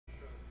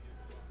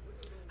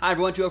Hi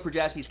everyone, Joe for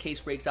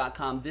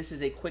Jaspy'sCaseBreaks.com. This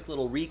is a quick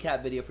little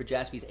recap video for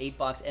Jaspy's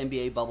 8-box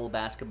NBA Bubble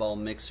Basketball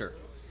Mixer.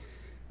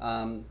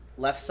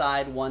 Left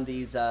side won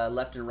these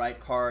left and right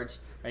cards.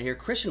 Right here,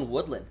 Christian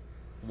Woodland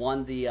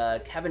won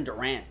the Kevin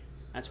Durant.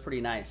 That's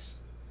pretty nice.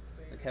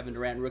 The Kevin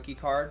Durant rookie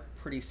card,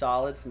 pretty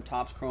solid from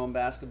Topps Chrome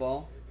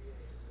Basketball.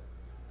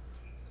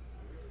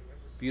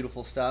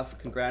 Beautiful stuff.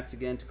 Congrats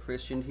again to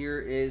Christian. Here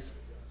is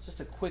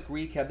just a quick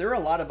recap. There are a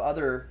lot of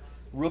other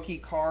rookie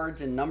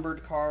cards and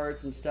numbered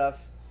cards and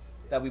stuff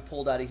that we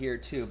pulled out of here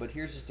too, but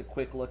here's just a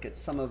quick look at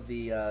some of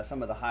the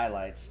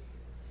highlights.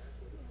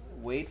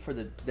 Wait for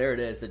there it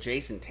is. The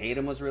Jason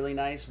Tatum was really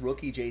nice.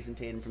 Rookie Jason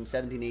Tatum from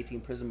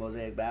 17-18 Prism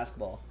Mosaic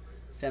Basketball,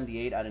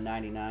 78 out of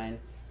 99.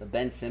 The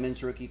Ben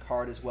Simmons rookie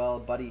card as well.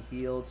 Buddy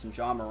Hield, some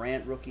John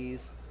Morant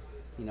rookies.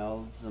 You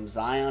know, some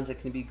Zions that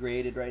can be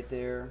graded right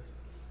there.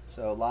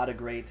 So a lot of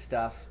great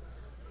stuff.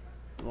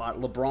 A lot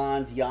of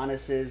LeBron's,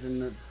 Giannis's,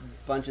 and a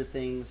bunch of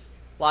things.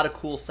 A lot of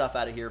cool stuff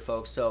out of here,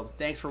 folks. So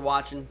thanks for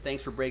watching.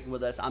 Thanks for breaking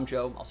with us. I'm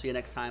Joe. I'll see you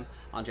next time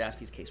on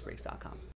JaspysCaseBreaks.com.